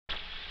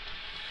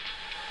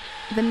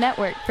the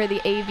network for the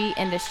AV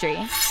industry.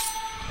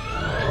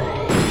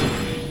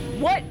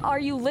 What are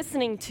you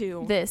listening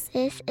to? This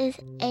is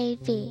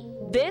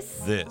AV.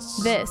 This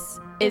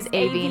is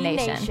AV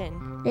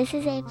Nation. This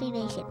is AV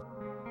Nation.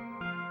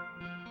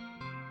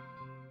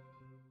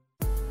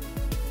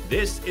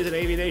 This is an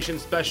AV Nation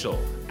special.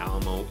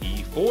 Alamo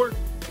E4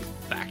 is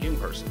back in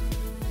person.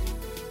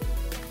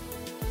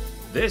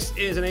 This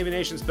is an AV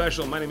Nation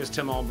special. My name is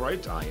Tim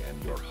Albright. I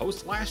am your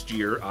host. Last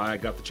year, I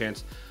got the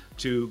chance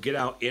to get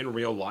out in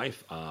real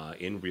life,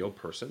 in real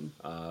person,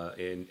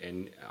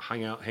 and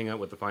hang out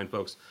with the fine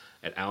folks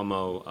at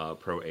Alamo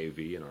Pro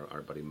AV and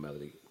our buddy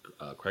Melody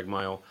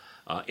Craigmile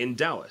in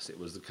Dallas. It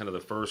was kind of the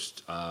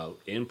first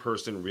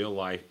in-person,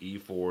 real-life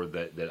E4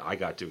 that I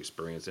got to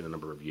experience in a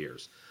number of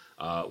years.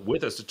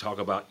 With us to talk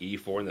about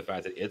E4 and the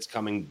fact that it's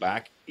coming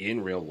back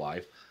in real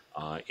life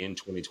in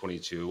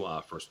 2022.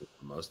 First and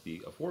foremost,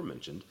 the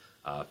aforementioned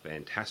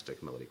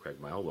fantastic Melody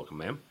Craigmile. Welcome,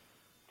 ma'am.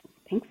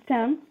 Thanks,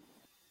 Tim.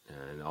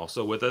 And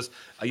also with us,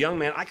 a young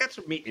man I got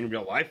to meet in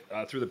real life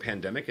through the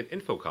pandemic at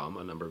Infocom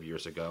a number of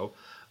years ago.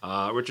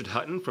 Richard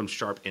Hutton from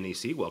Sharp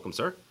NEC. Welcome,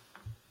 sir.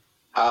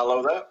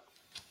 Hello there.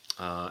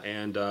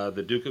 And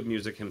the Duke of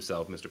Music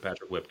himself, Mr.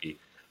 Patrick Whipke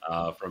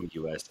from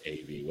US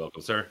AV.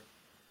 Welcome, sir.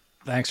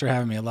 Thanks for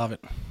having me. I love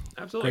it.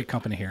 Absolutely. Great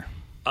company here.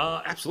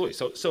 Absolutely.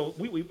 So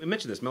we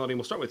mentioned this, Melody.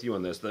 We'll start with you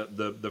on this.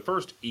 The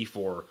first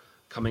E4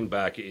 coming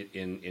back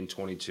in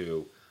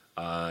 22.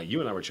 You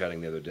and I were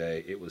chatting the other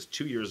day. It was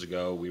 2 years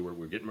ago. We were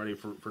getting ready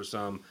for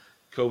some.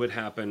 COVID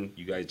happened.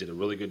 You guys did a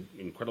really good,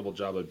 incredible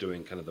job of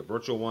doing kind of the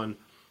virtual one.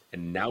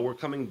 And now we're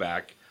coming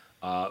back.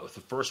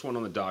 The first one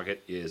on the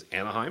docket is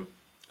Anaheim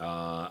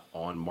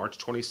on March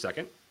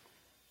 22nd.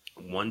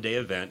 One-day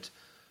event.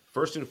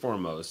 First and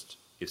foremost,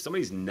 if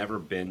somebody's never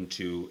been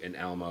to an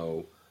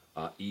Alamo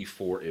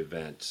E4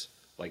 event,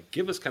 like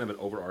give us kind of an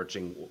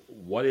overarching,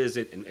 what is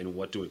it and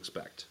what to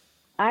expect?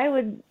 I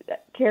would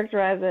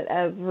characterize it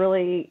as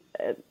really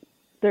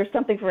there's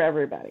something for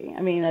everybody.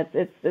 I mean,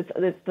 it's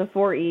the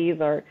 4 E's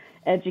are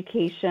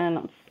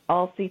education,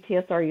 all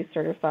CTSRU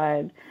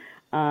certified,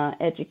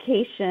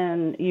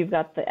 education. You've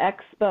got the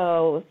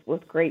expo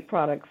with great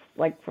products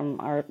like from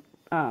our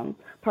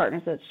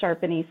partners at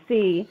Sharp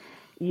NEC.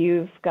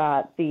 You've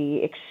got the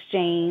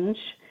exchange,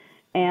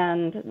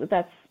 and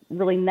that's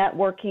really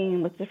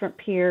networking with different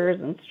peers,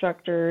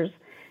 instructors,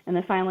 and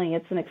then finally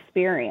it's an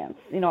experience.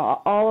 You know,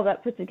 all of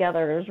that put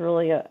together is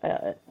really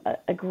a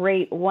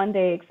great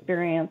one-day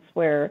experience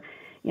where,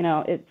 you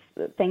know,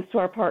 it's thanks to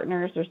our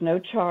partners, there's no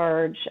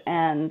charge,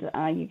 and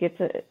you get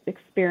to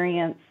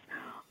experience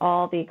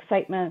all the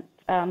excitement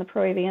in the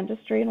Pro AV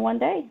industry in one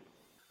day.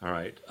 All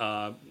right.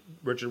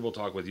 Richard, we'll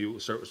talk with you,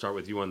 start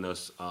with you on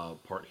this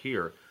part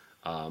here.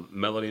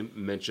 Melody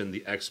mentioned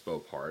the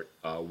expo part.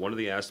 One of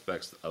the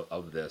aspects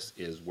of this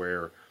is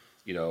where,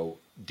 you know,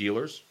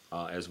 dealers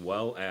as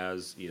well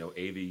as, you know,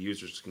 AV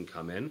users can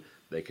come in.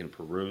 They can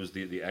peruse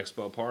the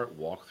expo part,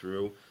 walk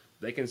through.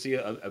 They can see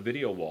a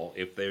video wall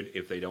if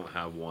they don't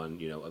have one,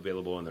 you know,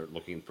 available and they're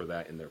looking for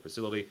that in their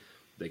facility.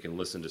 They can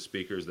listen to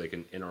speakers. They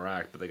can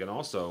interact, but they can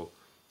also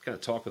kind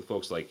of talk with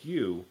folks like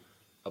you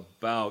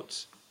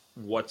about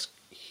what's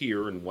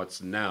here and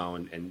what's now,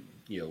 and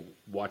you know,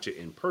 watch it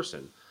in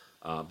person.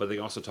 But they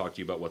also talk to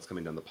you about what's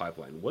coming down the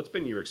pipeline. What's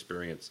been your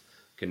experience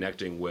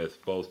connecting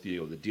with both the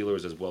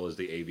dealers as well as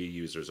the AV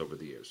users over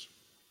the years?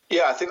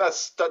 Yeah, I think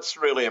that's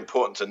really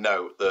important to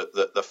note,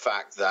 the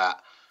fact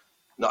that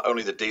not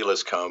only the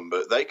dealers come,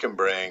 but they can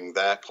bring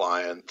their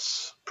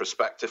clients,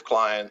 prospective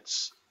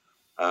clients.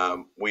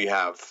 We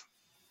have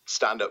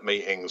stand-up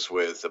meetings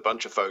with a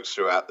bunch of folks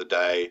throughout the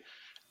day.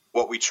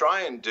 What we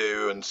try and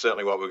do, and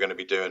certainly what we're going to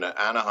be doing at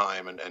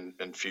Anaheim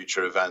and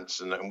future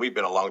events, and we've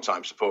been a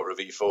long-time supporter of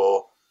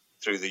E4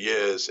 through the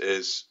years,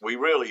 is we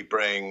really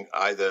bring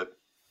either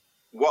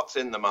what's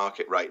in the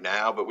market right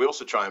now, but we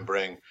also try and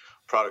bring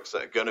products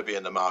that are going to be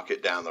in the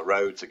market down the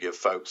road to give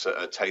folks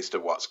a taste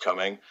of what's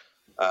coming.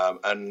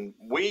 And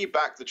we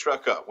back the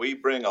truck up. We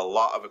bring a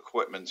lot of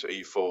equipment to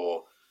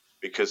E4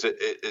 because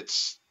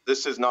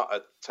this is not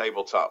a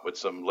tabletop with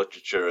some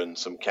literature and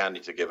some candy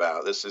to give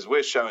out.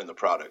 We're showing the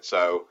product.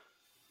 So,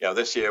 you know,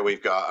 this year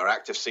we've got our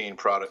Active Scene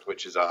product,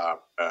 which is our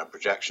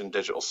projection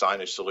digital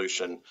signage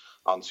solution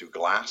onto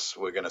glass.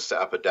 We're going to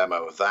set up a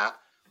demo of that.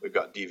 We've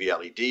got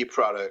DV-LED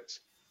product.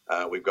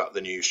 We've got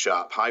the new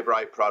Sharp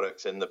High-Bright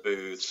product in the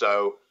booth.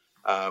 So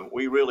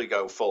we really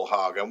go full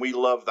hog, and we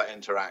love that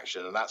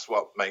interaction, and that's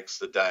what makes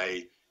the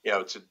day, you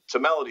know, to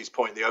Melody's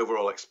point, the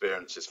overall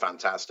experience is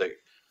fantastic.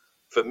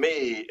 For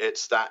me,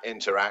 it's that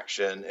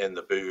interaction in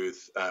the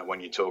booth when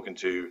you're talking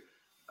to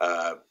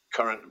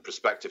current and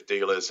prospective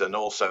dealers, and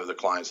also the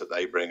clients that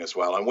they bring as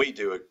well. And we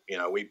do,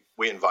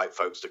 we invite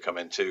folks to come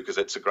in too, because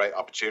it's a great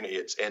opportunity.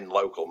 It's in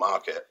local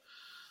market.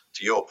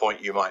 To your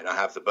point, you might not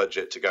have the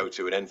budget to go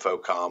to an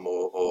Infocom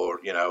or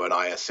you know, an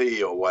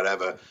ISE or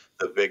whatever,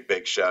 the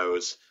big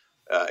shows.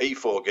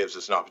 E4 gives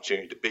us an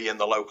opportunity to be in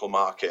the local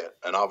market,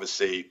 and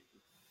obviously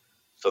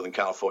Southern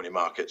California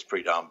market's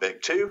pretty darn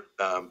big too,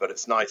 but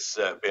it's nice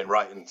being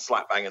right in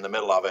slap bang in the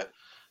middle of it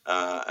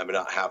and we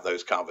don't have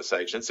those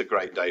conversations. It's a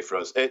great day for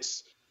us.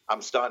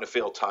 I'm starting to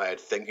feel tired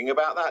thinking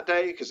about that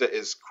day because it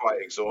is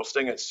quite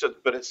exhausting.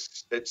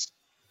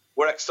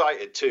 We're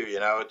excited too,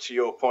 to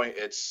your point,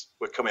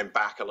 we're coming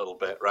back a little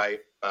bit, right?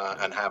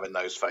 And having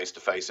those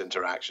face-to-face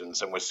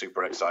interactions, and we're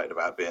super excited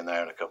about being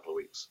there in a couple of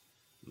weeks.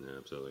 Yeah,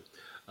 absolutely.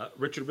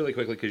 Richard, really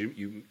quickly, because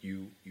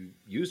you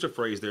used a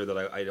phrase there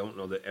that I don't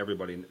know that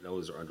everybody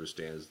knows or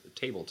understands, the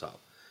tabletop.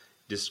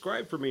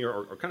 Describe for me,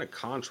 or kind of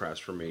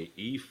contrast for me,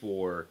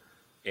 E4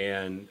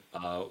 and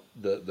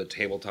the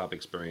tabletop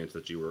experience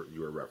that you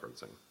were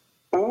referencing.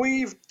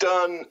 We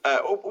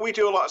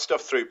do a lot of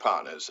stuff through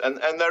partners, and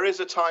there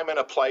is a time and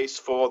a place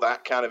for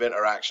that kind of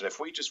interaction. If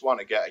we just want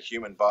to get a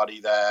human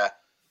body there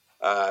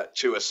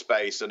to a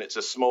space, and it's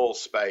a small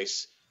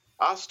space,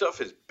 our stuff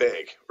is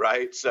big,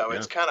 right? So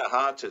It's kind of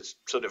hard to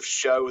sort of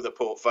show the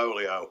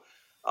portfolio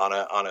on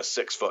a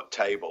 6-foot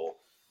table.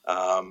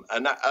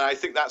 And I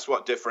think that's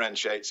what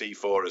differentiates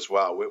E4 as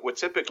well. We're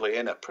typically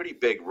in a pretty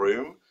big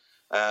room,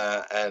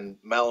 and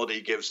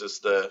Melody gives us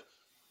the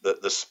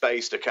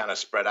space to kind of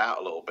spread out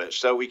a little bit,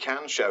 so we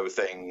can show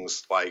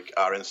things like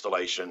our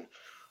installation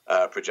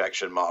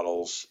projection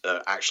models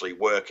actually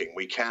working.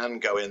 We can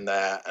go in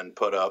there and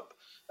put up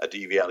a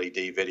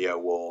DV-LED video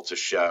wall to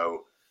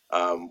show.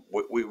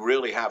 We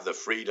really have the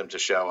freedom to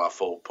show our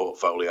full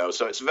portfolio,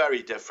 so it's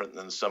very different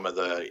than some of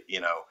the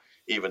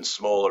even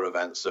smaller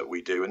events that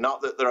we do. And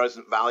not that there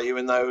isn't value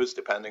in those,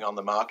 depending on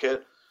the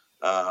market,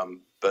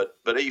 but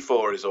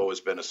E4 has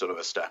always been a sort of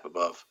a step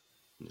above.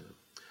 Yeah.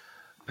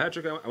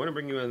 Patrick, I want to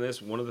bring you in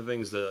this. One of the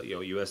things that,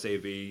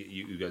 USAV,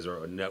 you guys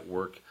are a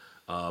network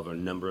of a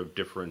number of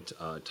different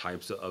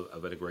types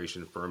of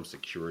integration firms,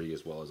 security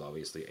as well as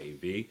obviously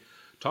AV.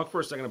 Talk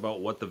for a second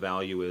about what the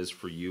value is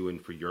for you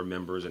and for your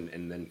members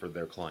and then for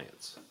their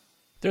clients.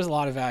 There's a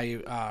lot of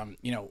value.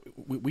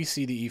 We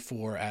see the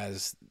E4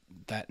 as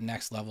that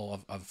next level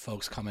of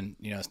folks coming,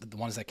 the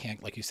ones that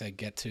can't, like you said,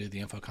 get to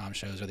the Infocom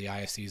shows or the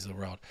ISCs of the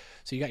world.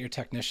 So you got your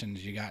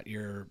technicians, you got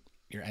your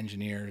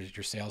engineers,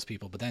 your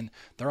salespeople, but then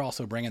they're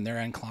also bringing their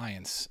end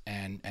clients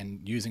and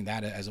using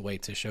that as a way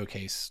to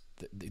showcase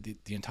the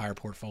entire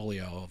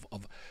portfolio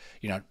of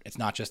it's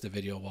not just a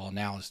video wall.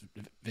 Now it's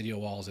video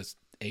walls,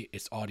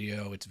 it's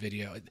audio, it's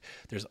video.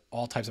 There's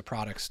all types of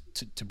products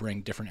to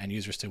bring different end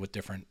users to with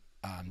different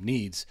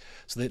needs,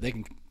 so they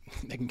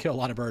can kill a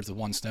lot of birds with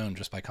one stone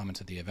just by coming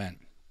to the event.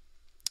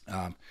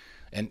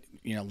 And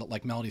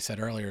like Melody said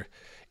earlier,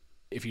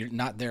 if you're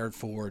not there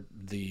for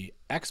the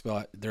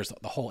expo, there's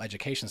the whole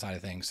education side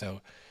of things.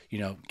 So,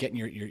 getting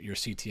your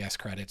CTS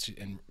credits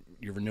and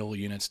your renewal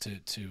units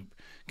to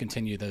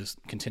continue those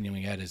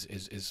continuing ed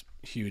is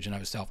huge in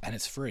of itself, and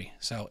it's free.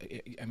 So,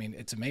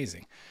 it's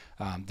amazing.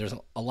 There's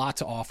a lot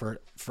to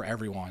offer for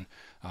everyone.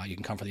 You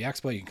can come for the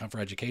expo, you can come for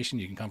education,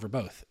 you can come for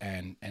both,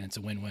 and it's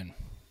a win-win.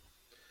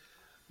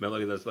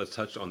 Melody, let's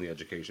touch on the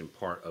education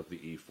part of the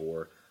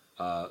E4.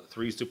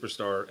 3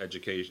 superstar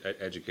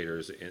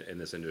educators in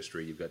this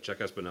industry. You've got Chuck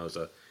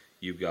Espinoza,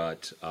 you've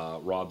got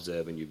Rob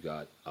Zeb, and you've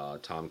got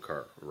Tom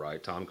Kerr,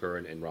 right? Tom Kerr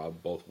and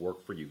Rob both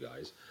work for you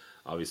guys.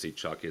 Obviously,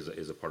 Chuck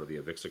is a part of the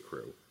Avixa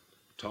crew.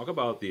 Talk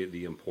about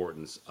the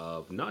importance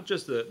of not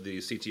just the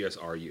CTS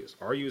RUs.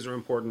 RUs are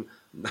important.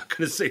 I'm not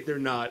going to say they're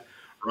not,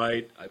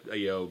 right?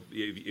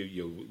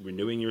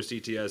 Renewing your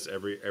CTS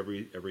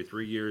every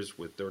 3 years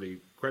with 30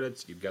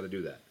 credits, you've got to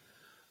do that.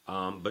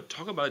 But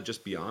talk about it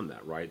just beyond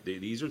that, right?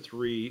 These are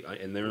 3,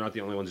 and they're not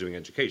the only ones doing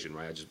education,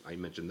 right? I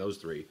mentioned those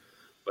 3,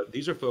 but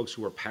these are folks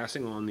who are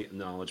passing on the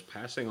knowledge,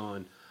 passing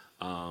on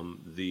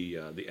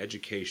the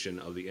education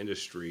of the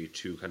industry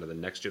to kind of the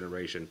next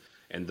generation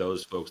and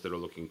those folks that are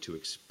looking to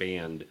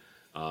expand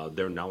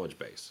their knowledge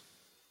base.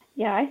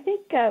 Yeah, I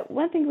think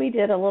one thing we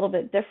did a little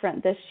bit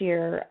different this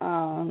year,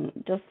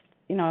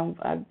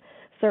 I've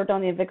served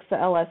on the Avixa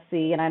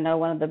LSC, and I know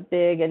one of the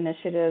big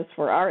initiatives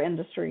for our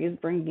industry is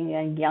bringing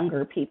in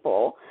younger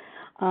people,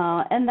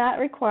 and that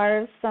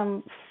requires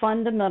some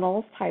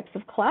fundamentals types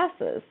of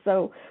classes.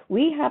 So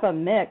we have a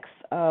mix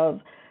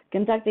of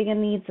conducting a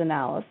needs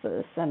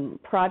analysis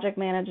and project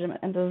management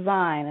and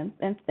design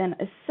and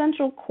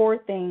essential core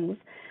things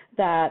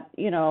that,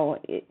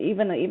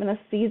 even a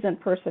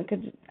seasoned person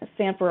could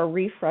stand for a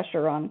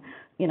refresher on,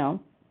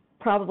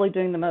 probably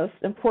doing the most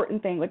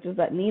important thing, which is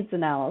that needs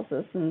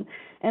analysis. And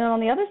on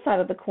the other side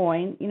of the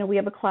coin, we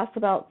have a class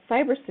about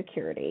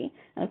cybersecurity.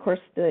 And of course,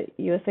 the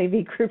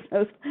USAV group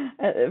knows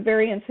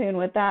very in tune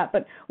with that.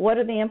 But what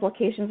are the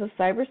implications of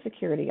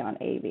cybersecurity on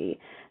AV?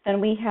 Then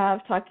we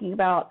have talking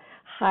about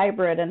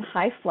hybrid and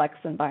high flex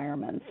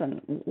environments.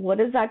 And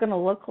what is that going to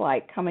look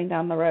like coming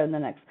down the road in the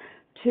next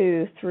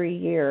 2-3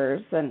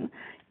 years? And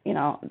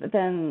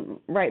then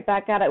right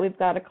back at it, we've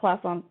got a class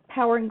on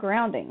power and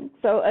grounding.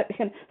 So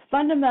again,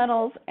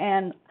 fundamentals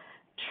and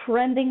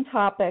trending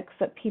topics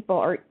that people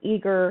are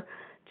eager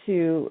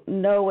to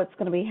know what's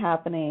going to be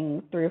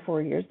happening 3 or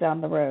 4 years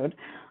down the road.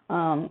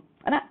 And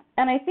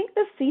I think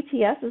the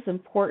CTS is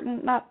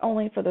important, not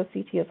only for the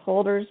CTS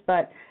holders,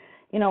 but,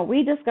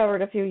 we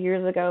discovered a few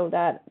years ago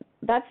that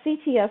that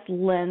CTS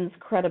lends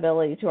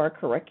credibility to our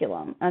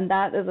curriculum, and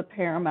that is a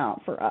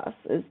paramount for us,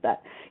 is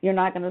that you're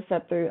not going to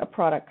sit through a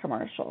product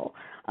commercial.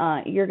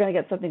 You're going to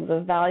get something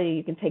of value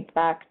you can take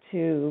back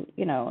to,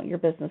 your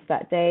business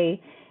that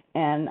day,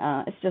 and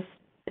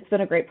it's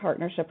been a great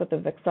partnership with the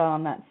VIXA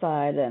on that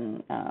side,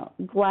 and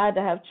glad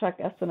to have Chuck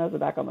Espinoza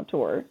back on the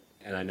tour.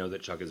 And I know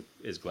that Chuck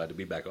is glad to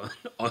be back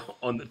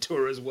on the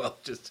tour as well,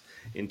 just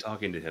in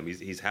talking to him.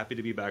 He's happy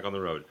to be back on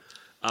the road.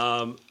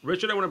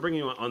 Richard, I want to bring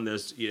you on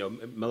this.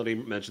 Melody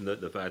mentioned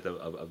the fact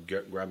of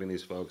grabbing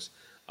these folks.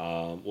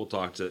 We'll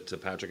talk to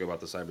Patrick about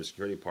the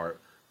cybersecurity part.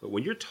 But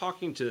when you're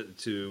talking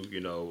to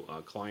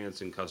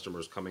clients and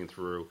customers coming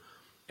through,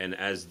 and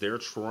as they're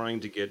trying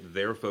to get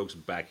their folks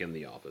back in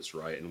the office,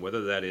 right? And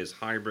whether that is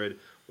hybrid,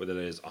 whether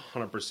that is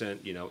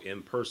 100%,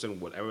 in person,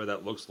 whatever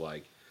that looks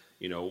like,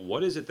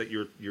 what is it that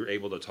you're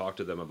able to talk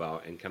to them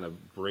about and kind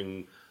of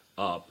bring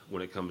up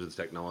when it comes to the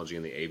technology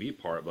and the AV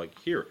part? Like,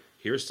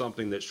 here's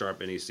something that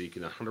Sharp NEC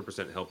can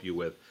 100% help you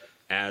with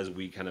as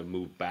we kind of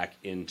move back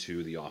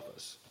into the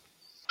office.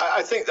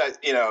 I think that,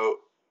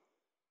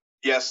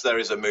 yes, there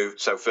is a move.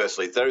 So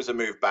firstly, there is a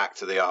move back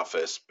to the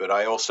office, but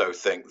I also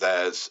think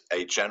there's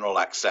a general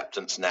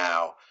acceptance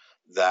now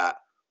that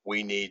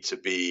we need to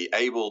be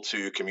able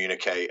to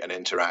communicate and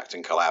interact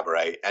and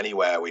collaborate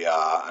anywhere we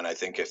are. And I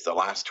think if the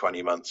last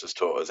 20 months has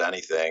taught us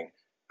anything,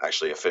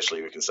 actually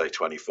officially we can say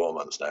 24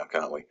 months now,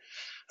 can't we?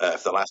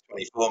 If the last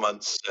 24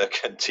 months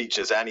can teach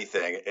us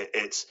anything,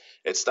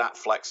 it's that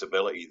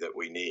flexibility that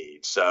we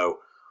need. So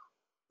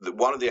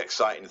one of the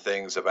exciting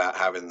things about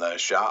having the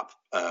Sharp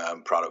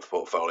product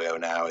portfolio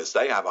now is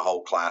they have a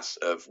whole class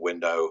of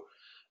window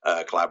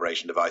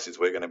collaboration devices.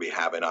 We're going to be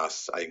having our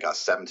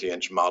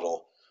 70-inch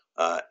model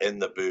in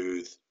the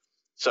booth.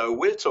 So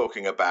we're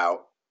talking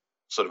about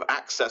sort of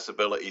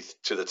accessibility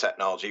to the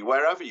technology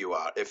wherever you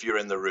are, if you're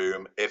in the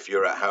room, if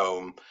you're at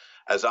home,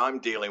 as I'm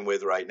dealing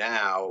with right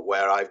now,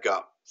 where I've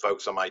got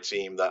folks on my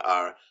team that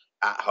are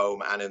at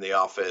home and in the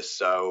office.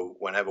 So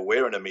whenever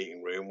we're in a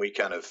meeting room, we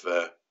kind of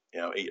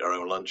eat our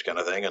own lunch kind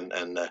of thing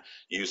and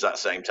use that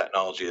same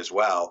technology as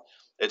well.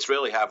 It's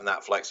really having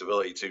that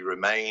flexibility to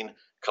remain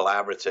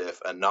collaborative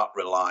and not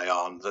rely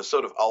on the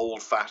sort of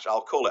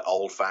I'll call it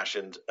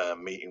old-fashioned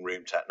meeting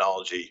room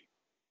technology.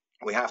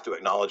 We have to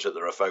acknowledge that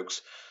there are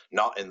folks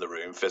not in the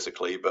room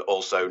physically, but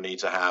also need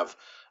to have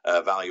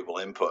valuable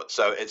input.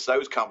 So it's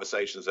those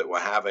conversations that we're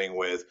having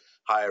with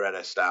higher ed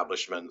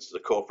establishments, the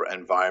corporate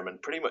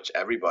environment, pretty much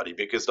everybody,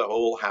 because they're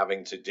all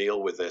having to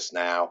deal with this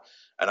now.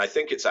 And I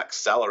think it's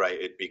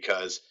accelerated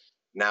because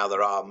now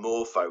there are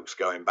more folks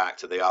going back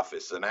to the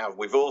office. So now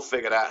we've all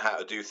figured out how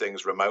to do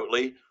things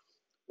remotely.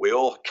 We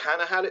all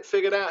kind of had it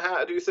figured out how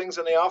to do things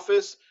in the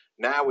office.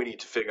 Now we need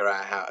to figure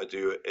out how to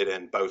do it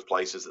in both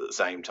places at the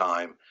same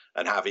time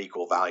and have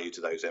equal value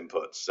to those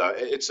inputs. So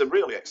it's a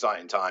really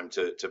exciting time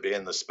to be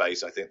in the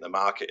space. I think the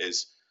market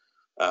is,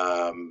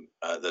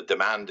 the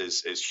demand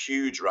is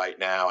huge right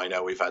now. I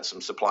know we've had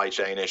some supply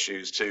chain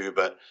issues too,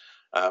 but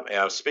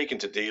speaking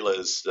to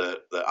dealers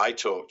that I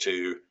talked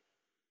to,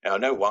 I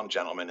know one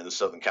gentleman in the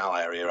Southern Cal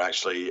area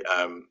actually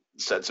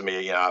said to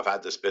me, I've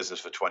had this business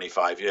for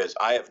 25 years.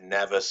 I have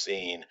never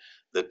seen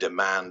the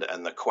demand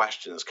and the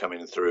questions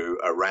coming through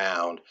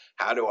around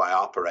how do I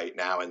operate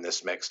now in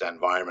this mixed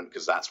environment,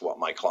 because that's what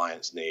my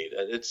clients need.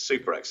 It's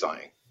super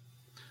exciting.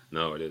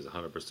 No, it is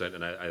 100%.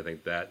 And I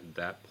think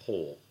that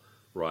pull,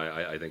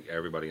 right, I think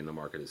everybody in the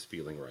market is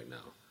feeling right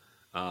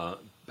now.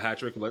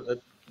 Patrick,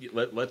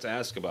 let's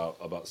ask about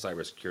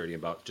cybersecurity,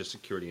 about just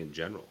security in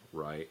general,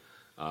 right?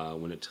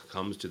 When it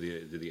comes to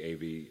the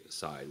AV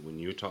side, when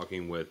you're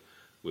talking with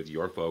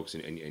your folks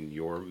and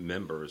your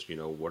members,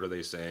 what are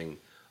they saying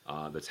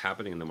that's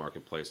happening in the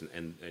marketplace,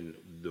 and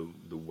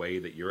the way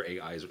that your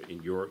AIs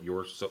and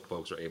your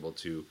folks are able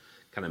to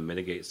kind of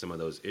mitigate some of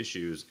those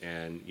issues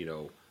and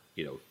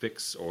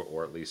fix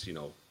or at least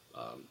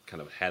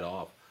kind of head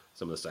off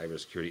some of the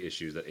cybersecurity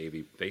issues that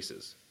AV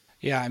faces.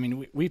 Yeah, I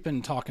mean we've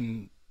been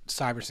talking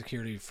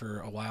cybersecurity for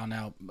a while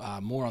now,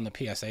 more on the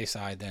PSA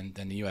side than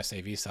the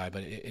USAV side,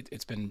 but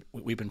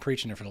we've been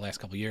preaching it for the last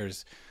couple of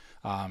years.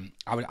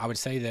 I would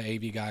say the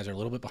AV guys are a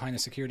little bit behind the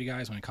security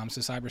guys when it comes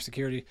to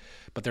cybersecurity,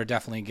 but they're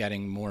definitely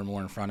getting more and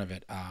more in front of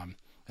it,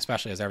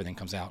 especially as everything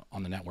comes out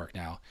on the network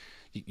now.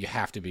 You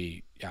have to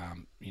be,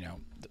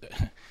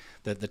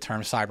 the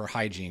term cyber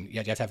hygiene. You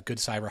have to have good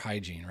cyber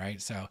hygiene,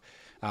 right? So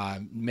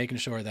making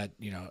sure that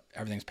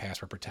everything's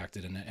password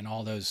protected and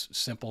all those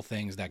simple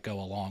things that go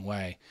a long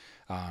way.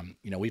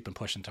 We've been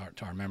pushing to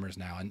our members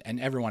now, and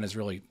everyone is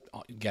really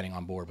getting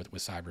on board with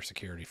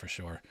cybersecurity for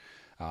sure.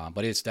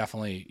 But it's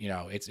definitely,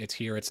 it's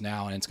here, it's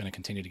now, and it's going to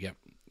continue to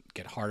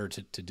get harder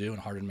to do and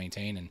harder to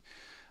maintain.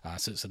 And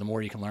so the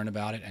more you can learn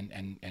about it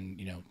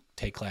and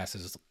take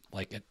classes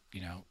like it,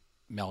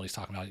 Melody's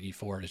talking about at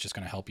E4, is just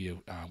going to help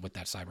you with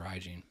that cyber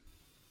hygiene.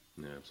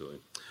 Yeah, absolutely.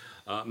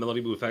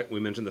 Melody, we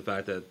mentioned the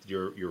fact that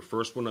your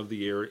first one of the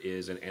year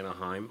is in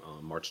Anaheim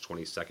on March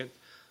 22nd.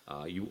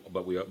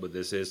 But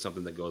this is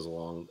something that goes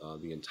along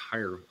the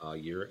entire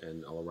year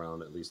and all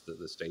around at least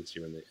the states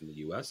here in the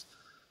U.S.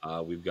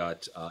 We've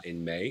got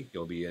in May,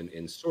 you'll be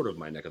in sort of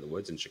my neck of the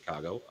woods in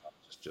Chicago,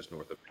 just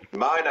north of me.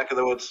 My neck of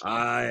the woods.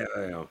 I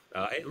know.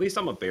 At least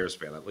I'm a Bears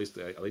fan. At least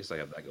I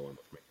have that going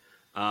for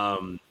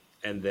me.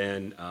 And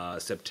then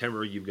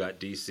September you've got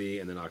DC,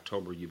 and then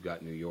October you've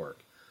got New York.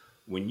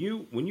 When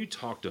you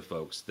talk to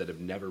folks that have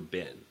never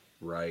been,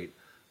 right,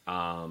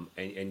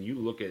 and you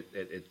look at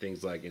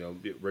things like,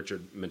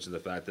 Richard mentioned the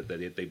fact that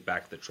they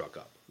back the truck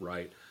up,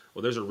 right?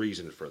 Well, there's a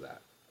reason for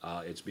that.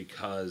 It's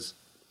because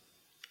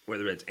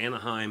whether it's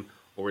Anaheim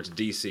or it's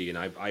DC, and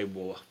I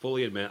will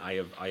fully admit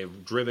I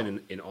have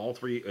driven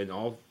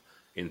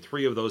in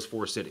three of those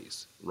four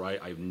cities, right?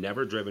 I've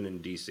never driven in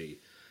DC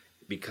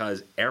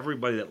because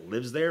everybody that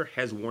lives there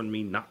has warned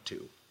me not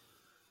to.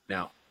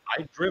 Now,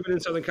 I've driven in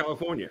Southern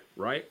California,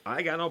 right?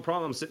 I got no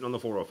problem sitting on the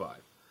 405,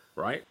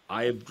 right?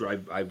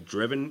 I've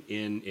driven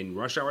in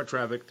rush hour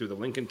traffic through the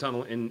Lincoln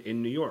Tunnel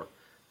in New York.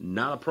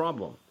 Not a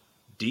problem.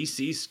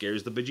 DC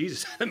scares the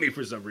bejesus out of me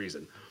for some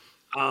reason.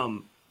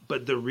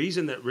 But the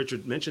reason that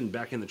Richard mentioned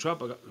back in the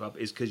truck up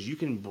is because you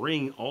can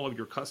bring all of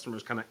your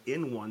customers kind of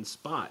in one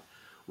spot,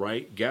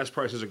 right? Gas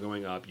prices are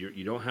going up.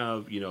 You don't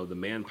have, the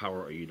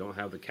manpower, or you don't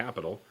have the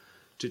capital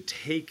to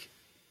take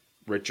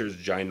Richard's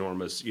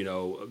ginormous,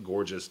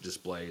 gorgeous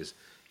displays,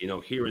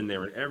 here and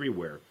there and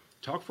everywhere.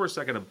 Talk for a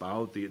second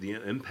about the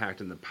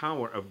impact and the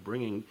power of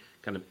bringing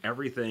kind of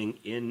everything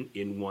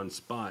in one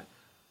spot,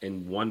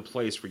 in one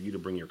place for you to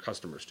bring your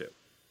customers to.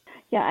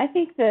 Yeah, I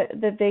think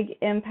the big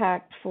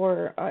impact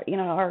for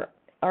our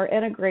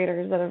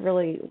integrators that have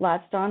really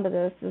latched onto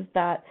this is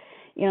that,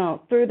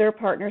 through their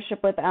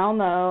partnership with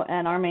Almo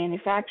and our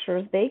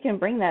manufacturers, they can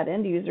bring that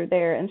end user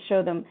there and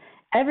show them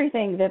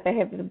everything that they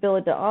have the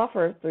ability to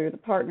offer through the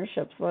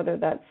partnerships, whether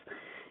that's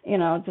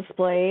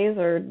displays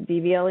or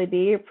DV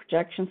LED or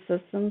projection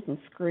systems and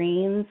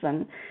screens,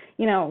 and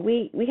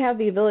we have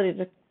the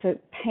ability to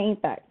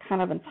paint that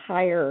kind of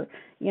entire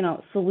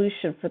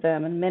solution for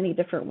them in many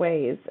different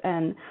ways.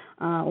 And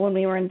when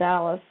we were in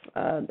Dallas,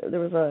 there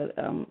was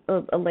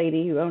a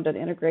lady who owned an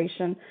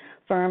integration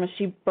firm, and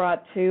she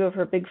brought two of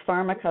her big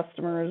pharma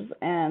customers,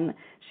 and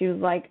she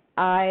was like,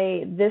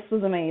 this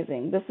was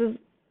amazing. This is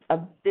a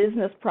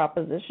business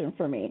proposition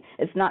for me.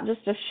 It's not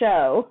just a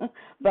show,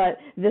 but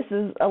this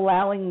is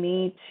allowing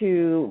me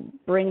to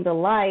bring to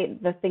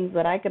light the things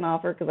that I can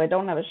offer because I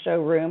don't have a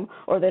showroom,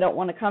 or they don't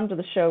want to come to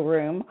the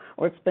showroom,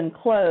 or it's been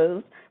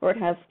closed, or it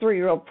has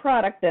 3-year-old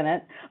product in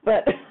it,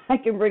 but I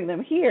can bring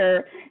them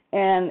here,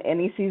 and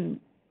NEC's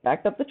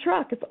backed up the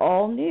truck. It's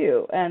all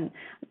new. And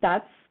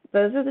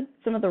those are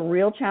some of the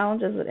real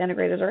challenges that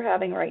integrators are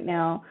having right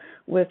now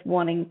with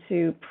wanting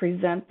to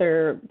present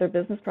their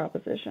business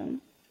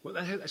proposition. Well,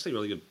 that's actually a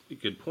really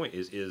good point.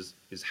 Is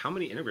how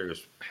many integrators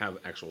have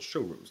actual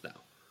showrooms now,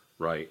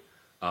 right?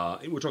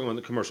 And we're talking on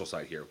the commercial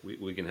side here.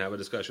 We can have a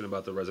discussion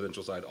about the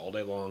residential side all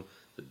day long.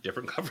 It's a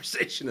different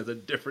conversation. It's a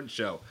different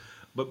show.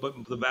 But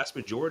the vast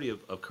majority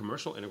of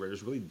commercial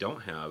integrators really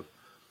don't have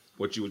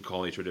what you would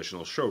call a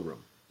traditional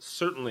showroom.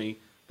 Certainly,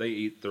 they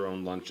eat their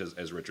own lunch,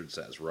 as Richard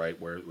says, right?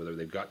 Whether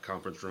they've got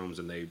conference rooms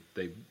and they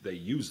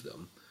use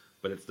them,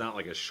 but it's not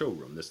like a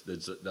showroom. This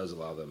does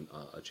allow them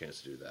a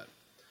chance to do that.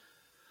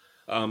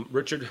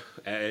 Richard,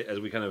 as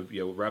we kind of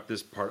wrap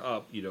this part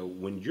up,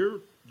 when you're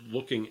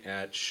looking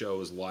at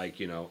shows like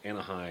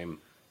Anaheim,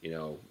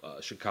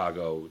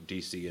 Chicago,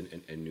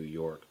 DC, and New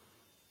York,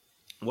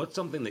 what's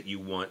something that you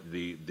want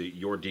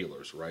your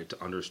dealers, right,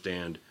 to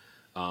understand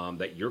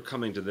that you're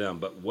coming to them,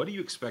 but what do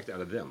you expect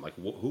out of them? Like,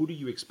 who do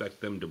you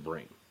expect them to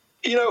bring?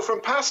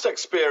 From past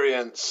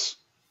experience,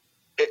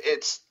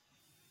 it's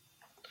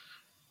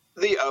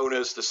the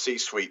owners, the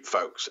C-suite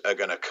folks are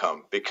going to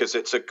come because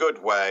it's a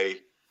good way.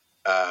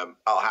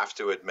 I'll have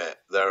to admit,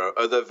 there are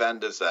other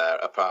vendors there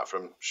apart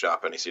from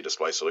Sharp NEC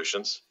Display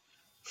Solutions.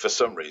 For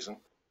some reason,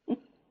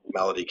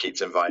 Melody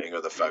keeps inviting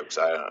other folks.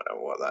 I don't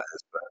know what that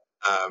is,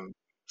 but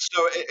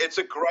so it's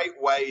a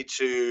great way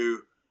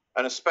to,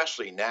 and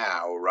especially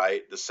now,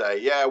 right, to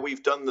say, yeah,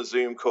 we've done the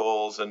Zoom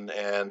calls, and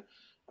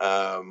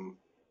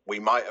we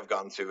might have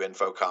gone to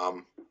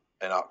Infocom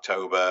in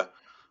October.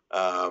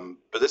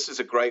 But this is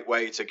a great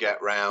way to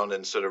get round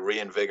and sort of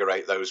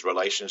reinvigorate those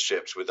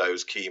relationships with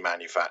those key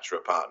manufacturer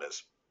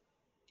partners.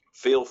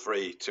 Feel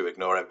free to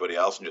ignore everybody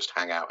else and just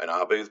hang out in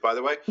our booth, by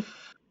the way.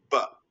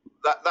 But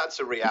that's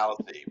a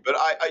reality. But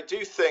I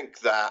do think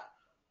that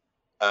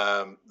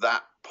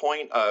that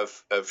point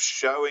of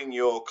showing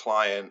your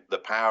client the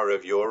power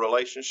of your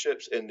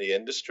relationships in the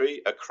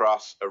industry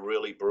across a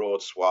really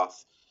broad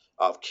swath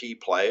of key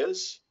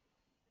players,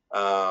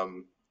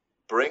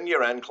 bring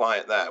your end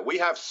client there. We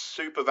have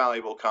super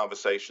valuable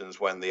conversations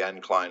when the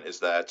end client is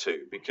there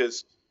too,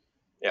 because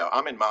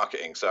I'm in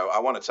marketing, so I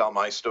want to tell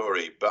my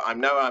story, but I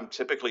know I'm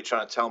typically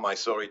trying to tell my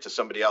story to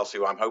somebody else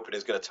who I'm hoping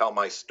is going to tell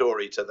my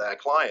story to their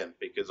client,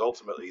 because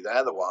ultimately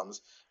they're the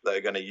ones that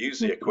are going to use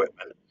the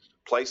equipment,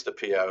 place the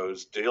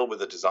POs, deal with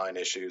the design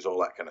issues,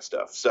 all that kind of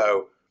stuff.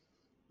 So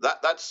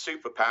that's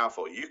super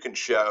powerful. You can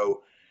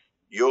show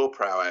your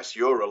prowess,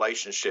 your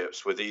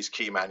relationships with these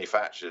key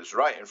manufacturers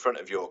right in front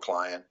of your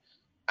client,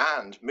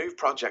 and move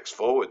projects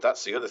forward.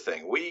 That's the other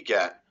thing. We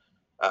get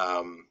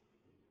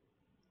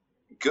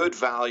good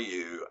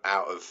value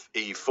out of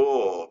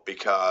E4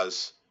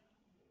 because,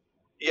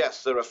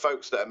 yes, there are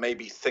folks that are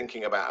maybe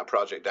thinking about a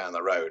project down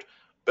the road,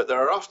 but there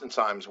are often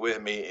times we're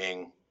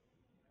meeting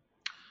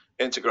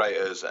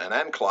integrators and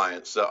end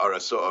clients that are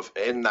sort of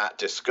in that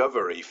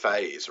discovery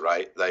phase,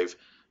 right? They've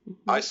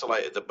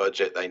isolated the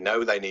budget. They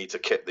know they need to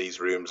kit these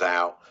rooms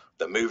out.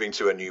 They're moving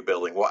to a new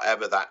building,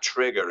 whatever that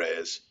trigger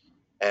is.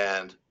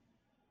 And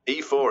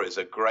E4 is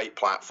a great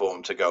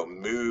platform to go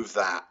move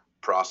that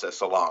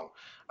process along.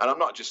 And I'm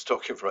not just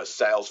talking from a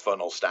sales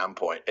funnel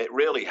standpoint. It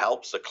really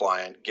helps the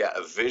client get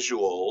a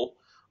visual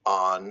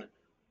on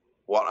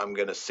what I'm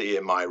going to see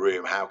in my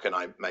room. How can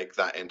I make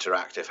that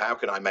interactive? How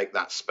can I make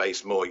that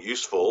space more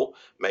useful?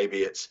 Maybe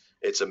it's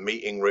a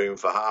meeting room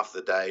for half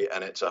the day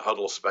and it's a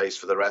huddle space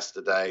for the rest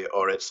of the day,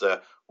 or it's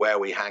where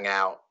we hang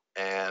out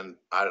and,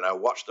 I don't know,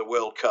 watch the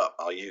World Cup.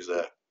 I'll use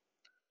a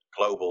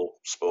global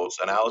sports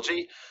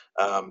analogy.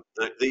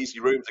 These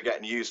rooms are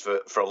getting used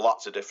for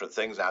lots of different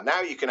things now.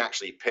 Now you can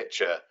actually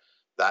picture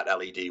that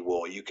LED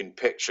wall. You can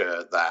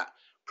picture that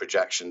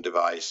projection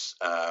device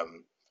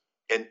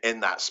in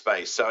that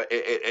space. So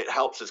it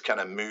helps us kind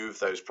of move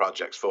those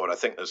projects forward. I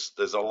think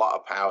there's a lot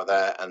of power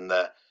there, and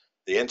the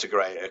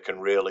integrator can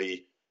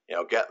really,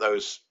 get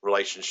those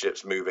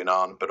relationships moving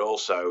on, but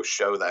also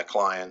show their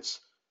clients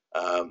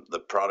the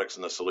products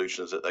and the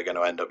solutions that they're going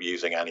to end up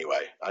using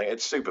anyway. I think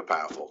it's super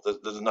powerful.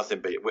 There's nothing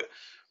beat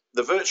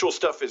the virtual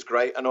stuff is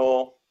great and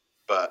all,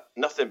 but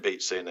nothing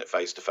beats seeing it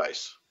face to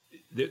face.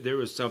 There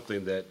was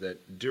something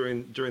that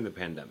during the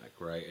pandemic,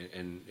 right,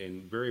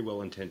 and very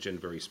well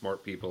intentioned, very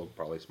smart people,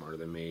 probably smarter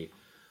than me,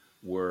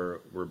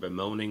 were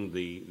bemoaning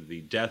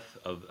the death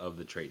of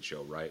the trade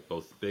show, right,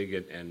 both big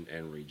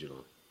and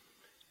regional.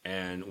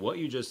 And what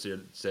you just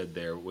said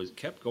there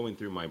kept going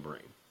through my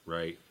brain,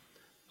 right?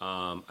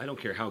 I don't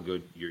care how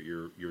good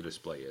your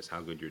display is,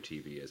 how good your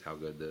TV is, how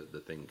good the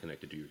thing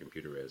connected to your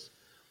computer is.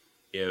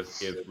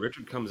 If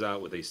Richard comes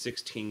out with a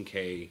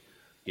 16K,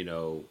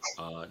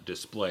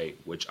 display,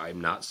 which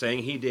I'm not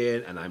saying he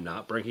did, and I'm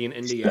not breaking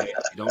an NDA.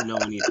 I don't know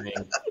anything.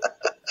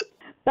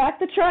 Back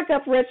the truck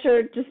up,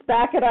 Richard. Just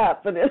back it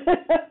up.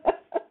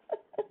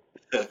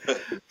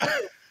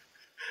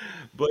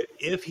 But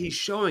if he's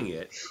showing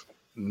it,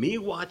 me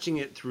watching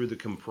it through the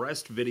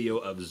compressed video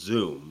of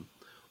Zoom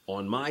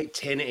on my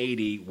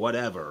 1080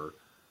 whatever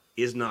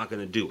is not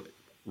going to do it,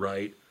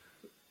 right?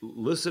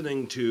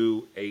 Listening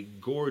to a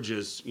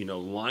gorgeous,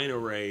 line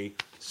array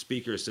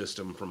speaker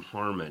system from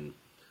Harman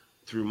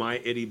through my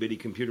itty bitty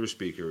computer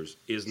speakers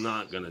is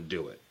not going to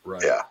do it,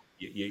 right? Yeah,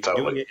 you're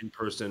totally. doing it in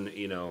person,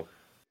 No,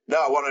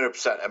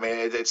 100%. I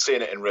mean, it's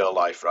seeing it in real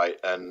life, right?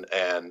 And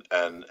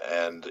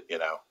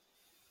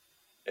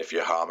if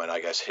you're Harman, I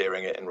guess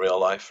hearing it in real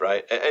life,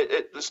 right?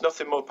 There's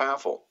nothing more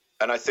powerful.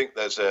 And I think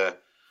there's a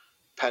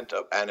pent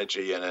up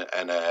energy and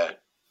a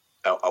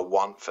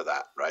want for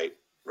that, right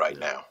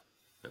now.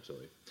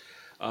 Absolutely.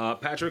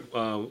 Patrick,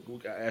 I'll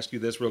ask you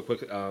this real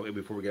quick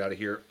before we get out of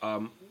here.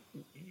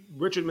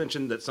 Richard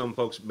mentioned that some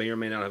folks may or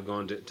may not have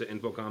gone to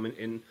InfoComm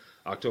in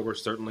October.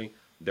 Certainly,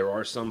 there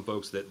are some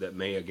folks that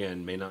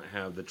may not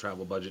have the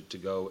travel budget to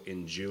go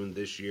in June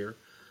this year.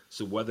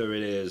 So whether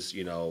it is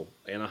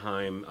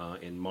Anaheim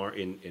in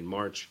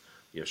March,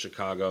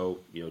 Chicago,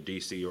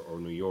 DC or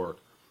New York,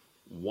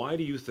 why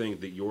do you think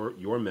that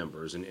your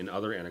members and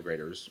other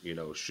integrators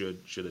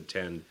should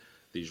attend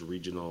these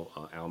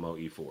regional Almo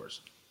E4s?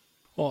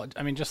 Well,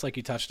 I mean, just like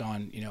you touched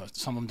on,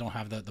 some of them don't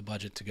have the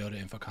budget to go to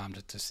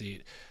InfoComm to see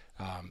it.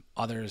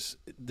 Others,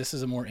 this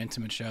is a more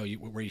intimate show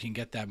where you can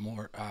get that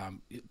more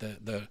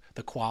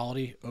the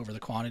quality over the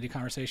quantity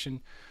conversation.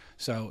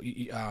 So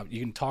you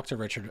can talk to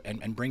Richard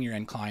and bring your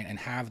end client and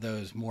have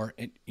those more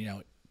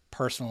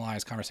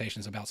personalized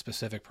conversations about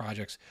specific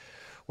projects.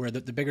 Where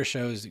the bigger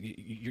shows,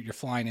 you're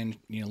flying in,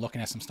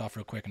 looking at some stuff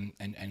real quick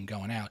and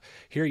going out.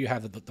 Here you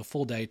have the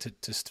full day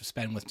to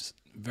spend with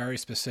very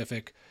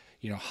specific,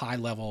 high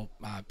level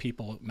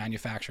people,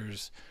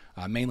 manufacturers,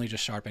 mainly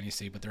just Sharp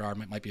NEC, but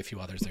might be a few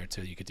others there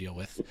too that you could deal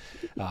with.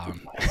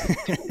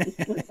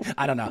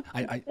 I don't know.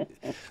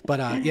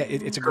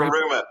 It's a great.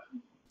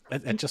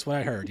 That's just what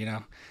I heard.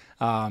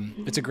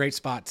 It's a great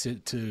spot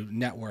to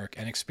network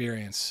and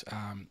experience.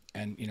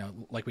 And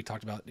like we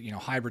talked about,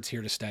 hybrid's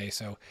here to stay.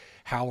 So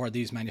how are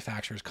these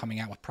manufacturers coming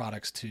out with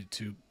products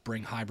to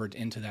bring hybrid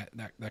into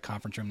that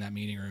conference room, that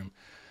meeting room?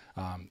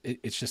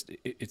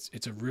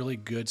 It's a really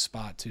good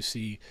spot to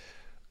see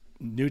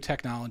new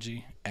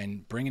technology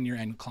and bringing your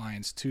end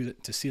clients to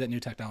see that new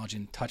technology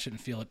and touch it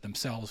and feel it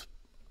themselves.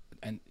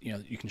 And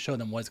you can show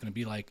them what it's going to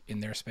be like in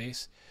their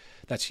space.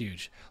 That's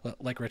huge.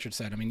 Like Richard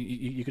said, I mean,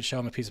 you could show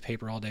them a piece of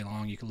paper all day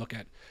long. You could look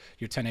at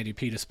your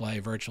 1080p display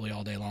virtually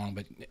all day long,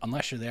 but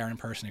unless you're there in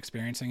person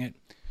experiencing it,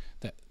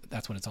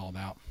 that's what it's all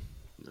about.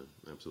 No,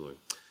 absolutely.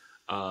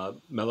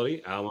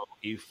 Melody, Almo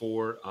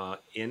E4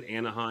 in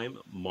Anaheim,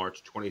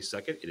 March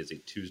 22nd. It is a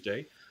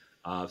Tuesday.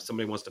 If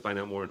somebody wants to find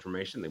out more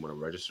information, they want to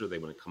register, they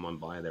want to come on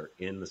by, they're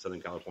in the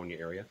Southern California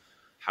area.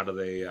 How do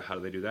they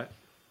do that?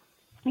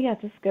 Yeah,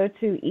 just go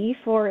to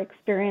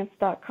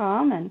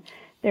e4experience.com and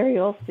There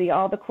you'll see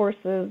all the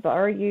courses, the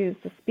RUs,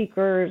 the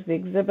speakers, the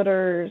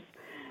exhibitors,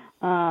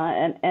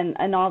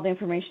 and all the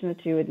information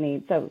that you would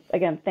need. So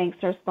again, thanks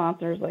to our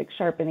sponsors like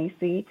Sharp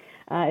NEC.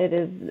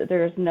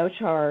 There's no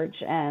charge,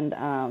 and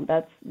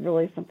that's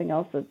really something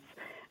else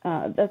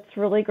that's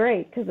really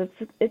great because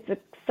it's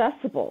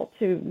accessible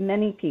to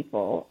many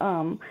people,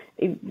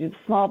 the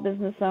small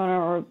business owner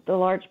or the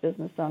large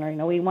business owner.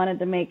 We wanted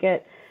to make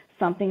it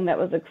something that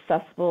was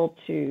accessible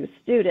to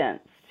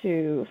students,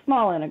 to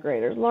small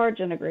integrators, large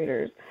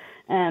integrators,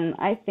 and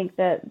I think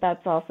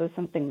that's also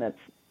something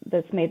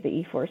that's made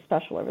the E4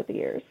 special over the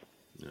years.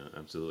 Yeah,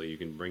 absolutely. You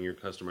can bring your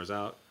customers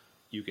out.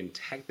 You can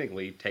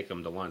technically take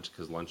them to lunch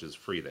because lunch is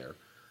free there.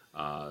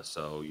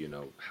 So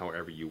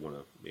however you want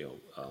to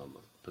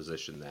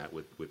position that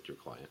with your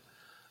client.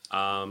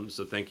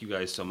 So thank you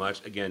guys so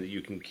much. Again,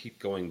 you can keep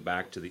going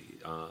back to the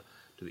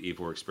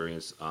E4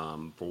 experience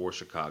for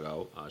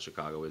Chicago.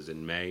 Chicago is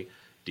in May.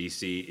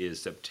 DC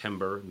is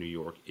September. New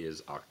York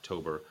is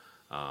October.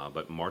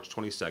 But March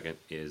 22nd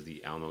is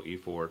the Alamo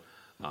E4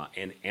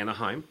 in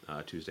Anaheim,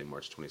 Tuesday,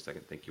 March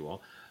 22nd. Thank you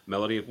all.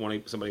 Melody,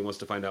 if somebody wants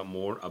to find out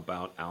more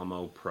about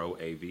Alamo Pro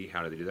AV,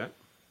 how do they do that?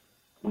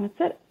 That's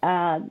it.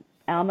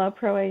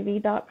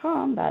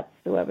 AlamoProAV.com. That's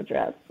the web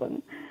address.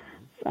 And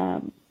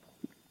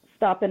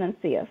stop in and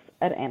see us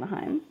at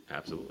Anaheim.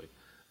 Absolutely.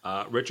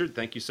 Richard,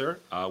 thank you, sir.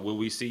 Will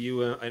we see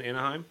you in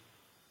Anaheim?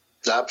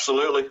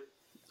 Absolutely.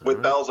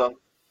 With bells on.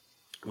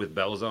 With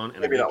bells on? And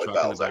maybe not with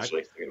bells,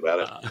 actually, thinking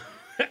about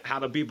it. How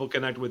do people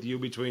connect with you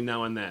between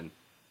now and then?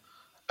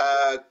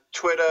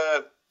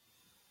 Twitter,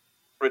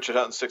 Richard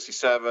Hutton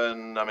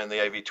 67. I'm in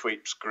the AV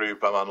Tweets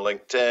group. I'm on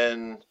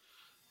LinkedIn.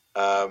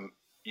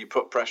 You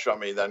put pressure on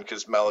me then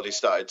because Melody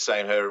started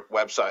saying her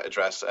website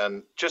address,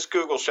 and just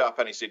Google Sharp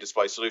NEC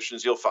Display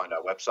Solutions. You'll find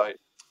our website.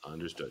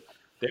 Understood.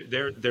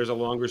 There's a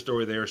longer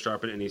story there.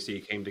 Sharp and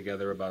NEC came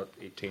together about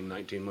 18,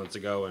 19 months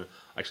ago, and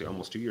actually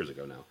almost 2 years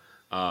ago now.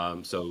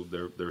 So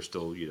they're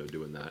still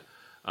doing that.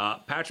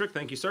 Patrick,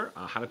 thank you, sir.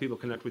 How do people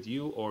connect with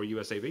you or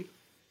USAV?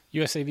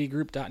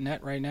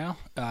 USAVgroup.net right now.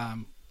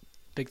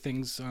 Big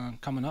things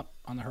coming up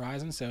on the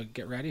horizon, so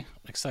get ready.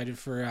 Excited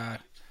for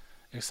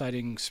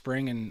exciting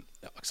spring and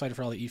excited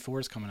for all the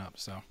E4s coming up.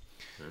 So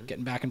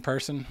getting back in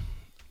person,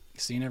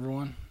 seeing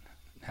everyone,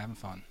 and having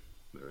fun.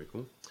 Very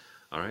cool.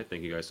 All right.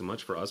 Thank you guys so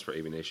much. For us, for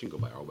AVNation, go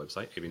by our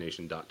website,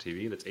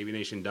 avnation.tv. That's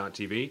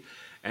avnation.tv.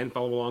 And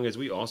follow along as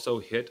we also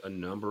hit a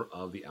number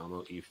of the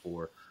Alamo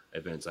E4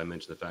 events. I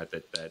mentioned the fact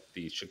that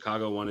the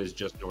Chicago one is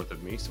just north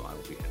of me, so I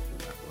will be hitting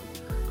that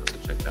one. So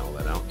check all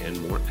that out and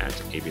more at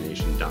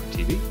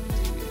avnation.tv.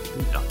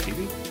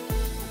 Avnation.tv.